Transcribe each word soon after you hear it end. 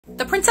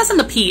The Princess and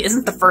the Pea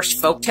isn't the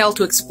first folktale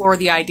to explore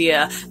the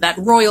idea that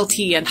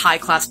royalty and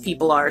high-class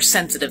people are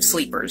sensitive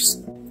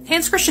sleepers.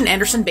 Hans Christian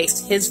Andersen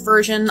based his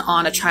version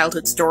on a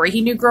childhood story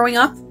he knew growing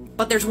up,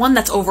 but there's one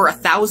that's over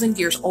 1,000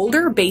 years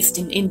older based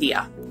in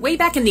India. Way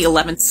back in the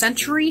 11th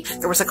century,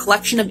 there was a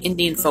collection of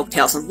Indian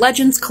folktales and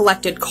legends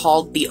collected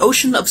called The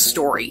Ocean of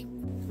Story,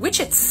 which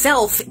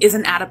itself is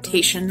an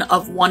adaptation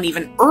of one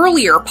even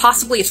earlier,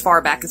 possibly as far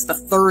back as the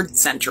 3rd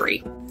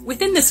century.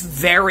 Within this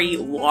very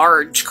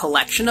large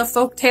collection of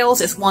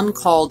folktales is one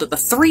called The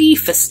Three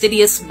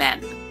Fastidious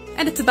Men,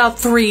 and it's about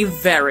 3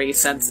 very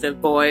sensitive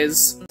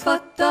boys.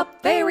 Fucked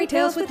up fairy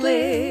tales with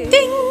Liz.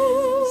 Ding!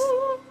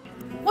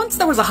 Once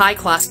there was a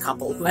high-class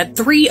couple who had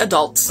 3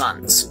 adult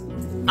sons.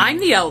 I'm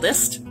the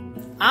eldest,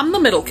 I'm the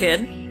middle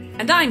kid,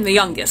 and I'm the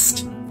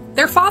youngest.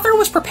 Their father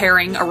was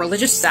preparing a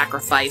religious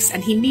sacrifice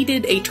and he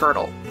needed a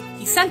turtle.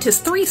 He sent his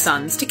 3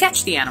 sons to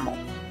catch the animal.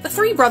 The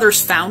 3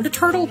 brothers found a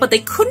turtle, but they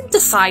couldn't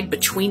decide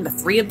between the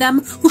 3 of them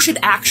who should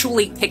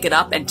actually pick it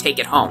up and take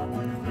it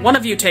home. One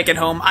of you take it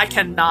home, I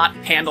cannot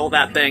handle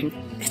that thing.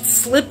 It's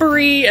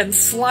slippery and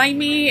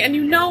slimy, and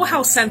you know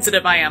how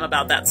sensitive I am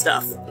about that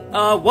stuff.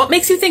 What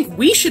makes you think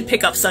we should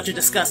pick up such a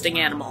disgusting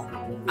animal?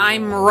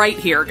 I'm right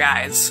here,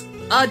 guys.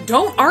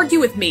 Don't argue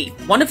with me.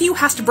 One of you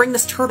has to bring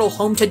this turtle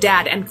home to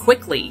Dad, and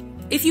quickly.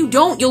 If you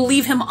don't, you'll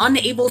leave him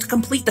unable to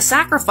complete the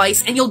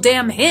sacrifice, and you'll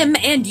damn him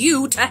and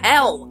you to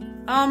hell.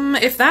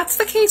 If that's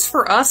the case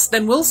for us,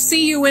 then we'll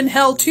see you in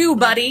hell too,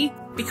 buddy.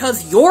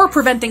 Because you're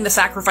preventing the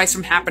sacrifice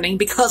from happening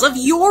because of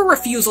your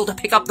refusal to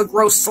pick up the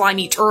gross,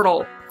 slimy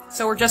turtle.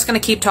 So we're just gonna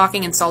keep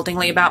talking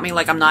insultingly about me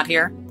like I'm not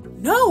here?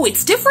 No,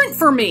 it's different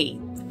for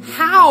me!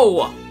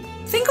 How?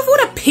 Think of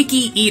what a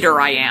picky eater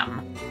I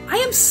am. I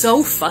am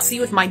so fussy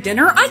with my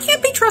dinner, I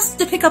can't be trusted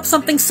to pick up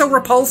something so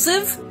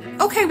repulsive.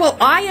 Okay, well,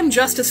 I am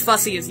just as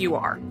fussy as you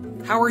are.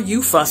 How are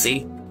you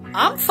fussy?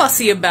 I'm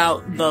fussy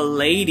about the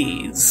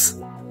ladies.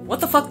 What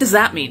the fuck does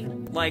that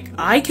mean? Like,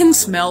 I can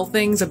smell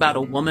things about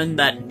a woman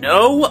that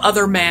no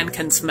other man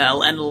can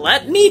smell, and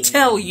let me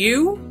tell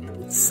you,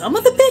 some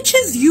of the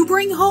bitches you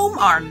bring home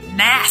are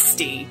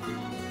nasty.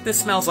 This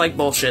smells like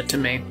bullshit to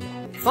me.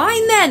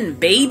 Fine then,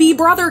 baby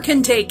brother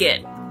can take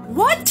it.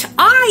 What?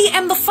 I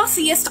am the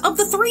fussiest of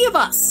the 3 of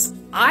us.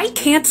 I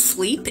can't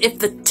sleep if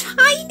the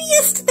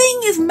tiniest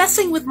thing is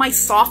messing with my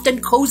soft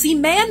and cozy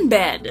man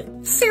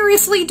bed.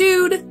 Seriously,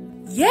 dude?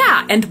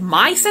 Yeah, and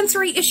my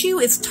sensory issue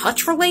is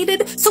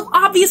touch-related, so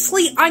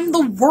obviously I'm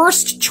the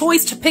worst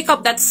choice to pick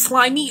up that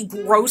slimy,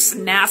 gross,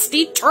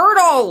 nasty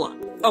turtle!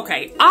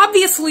 Okay,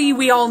 obviously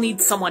we all need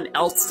someone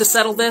else to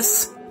settle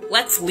this.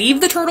 Let's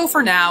leave the turtle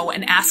for now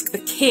and ask the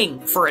king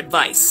for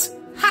advice.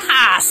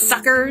 Haha,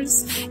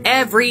 suckers!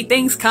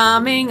 Everything's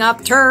coming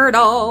up,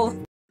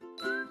 turtle!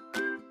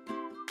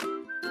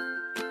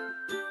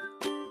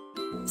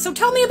 So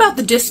tell me about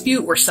the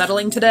dispute we're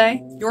settling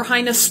today. Your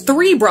Highness,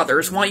 3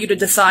 brothers want you to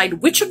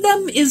decide which of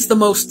them is the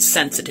most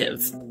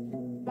sensitive.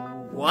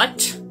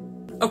 What?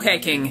 Okay,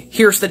 King,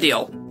 here's the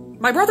deal.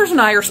 My brothers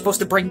and I are supposed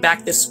to bring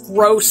back this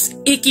gross,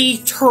 icky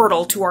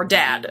turtle to our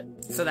dad,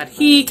 so that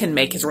he can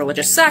make his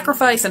religious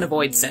sacrifice and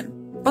avoid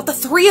sin. But the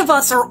 3 of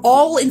us are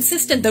all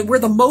insistent that we're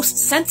the most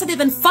sensitive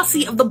and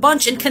fussy of the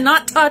bunch and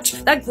cannot touch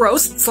that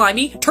gross,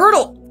 slimy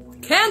turtle.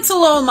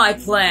 Cancel all my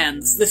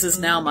plans. This is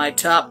now my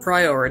top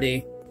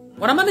priority.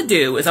 What I'm gonna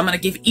do is I'm gonna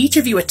give each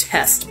of you a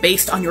test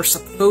based on your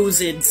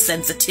supposed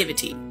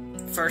sensitivity.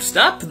 First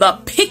up, the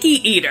picky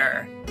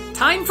eater.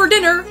 Time for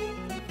dinner.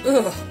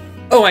 Ugh.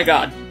 Oh my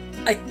god.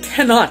 I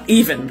cannot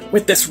even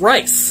with this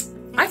rice.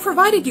 I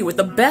provided you with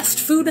the best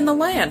food in the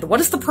land.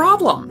 What is the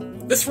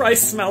problem? This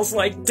rice smells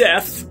like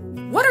death.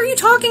 What are you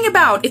talking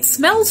about? It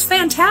smells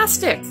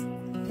fantastic.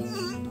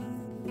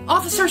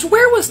 Officers,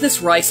 where was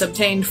this rice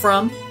obtained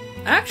from?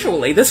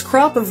 Actually, this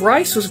crop of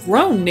rice was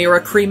grown near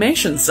a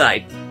cremation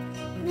site.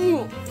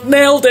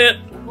 Nailed it!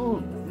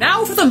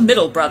 Now for the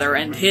middle brother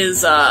and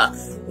his,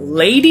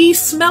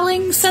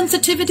 lady-smelling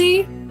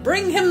sensitivity.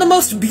 Bring him the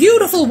most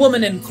beautiful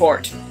woman in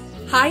court.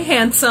 Hi,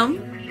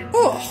 handsome.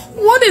 Oh,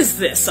 what is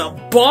this, a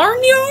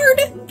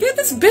barnyard? Get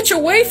this bitch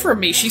away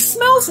from me, she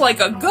smells like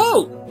a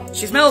goat.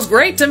 She smells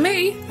great to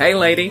me. Hey,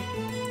 lady.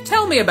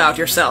 Tell me about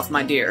yourself,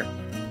 my dear.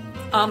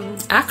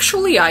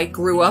 Actually, I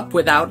grew up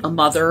without a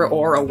mother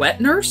or a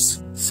wet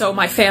nurse, so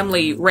my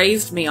family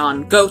raised me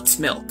on goat's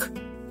milk.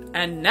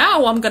 And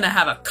now I'm gonna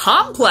have a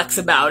complex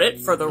about it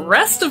for the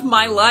rest of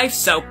my life,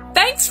 so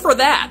thanks for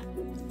that.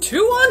 2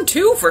 on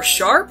 2 for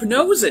sharp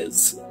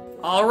noses.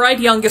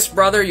 Alright, youngest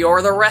brother,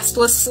 you're the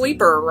restless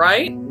sleeper,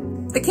 right?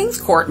 The king's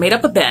court made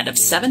up a bed of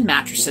 7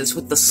 mattresses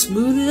with the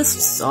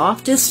smoothest,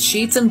 softest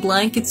sheets and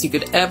blankets you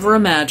could ever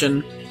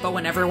imagine. But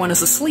when everyone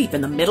is asleep in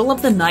the middle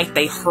of the night,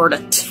 they heard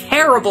a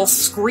terrible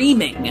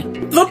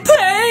screaming. The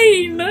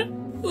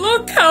pain!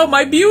 Look how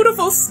my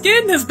beautiful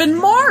skin has been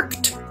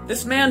marked!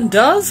 This man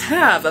does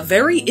have a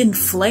very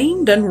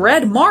inflamed and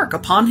red mark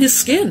upon his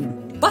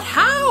skin. But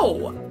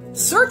how?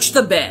 Search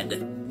the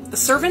bed. The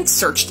servants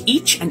searched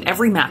each and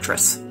every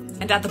mattress,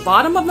 and at the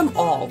bottom of them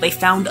all, they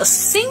found a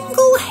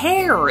single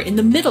hair in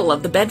the middle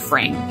of the bed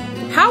frame.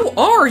 How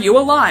are you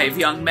alive,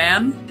 young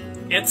man?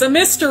 It's a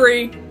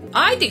mystery.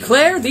 I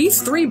declare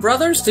these three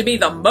brothers to be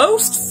the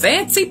most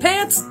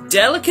fancy-pants,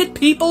 delicate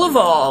people of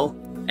all.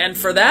 And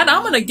for that,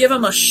 I'm gonna give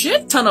them a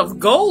shit ton of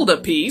gold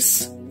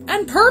apiece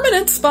and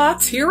permanent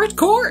spots here at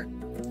court.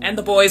 And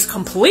the boys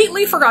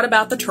completely forgot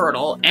about the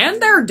turtle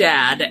and their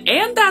dad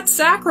and that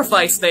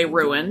sacrifice they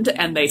ruined,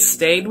 and they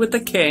stayed with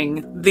the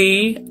king.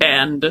 The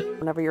end.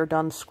 Whenever you're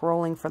done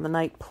scrolling for the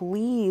night,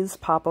 please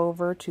pop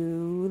over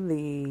to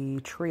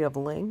the Tree of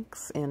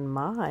Links in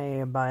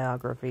my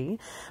biography,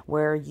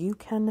 where you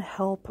can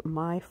help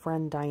my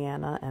friend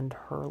Diana and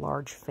her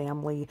large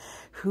family,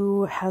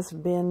 who has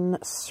been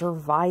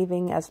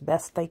surviving as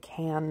best they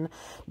can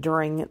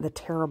during the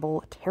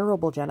terrible,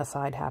 terrible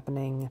genocide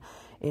happening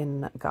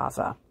in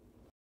Gaza.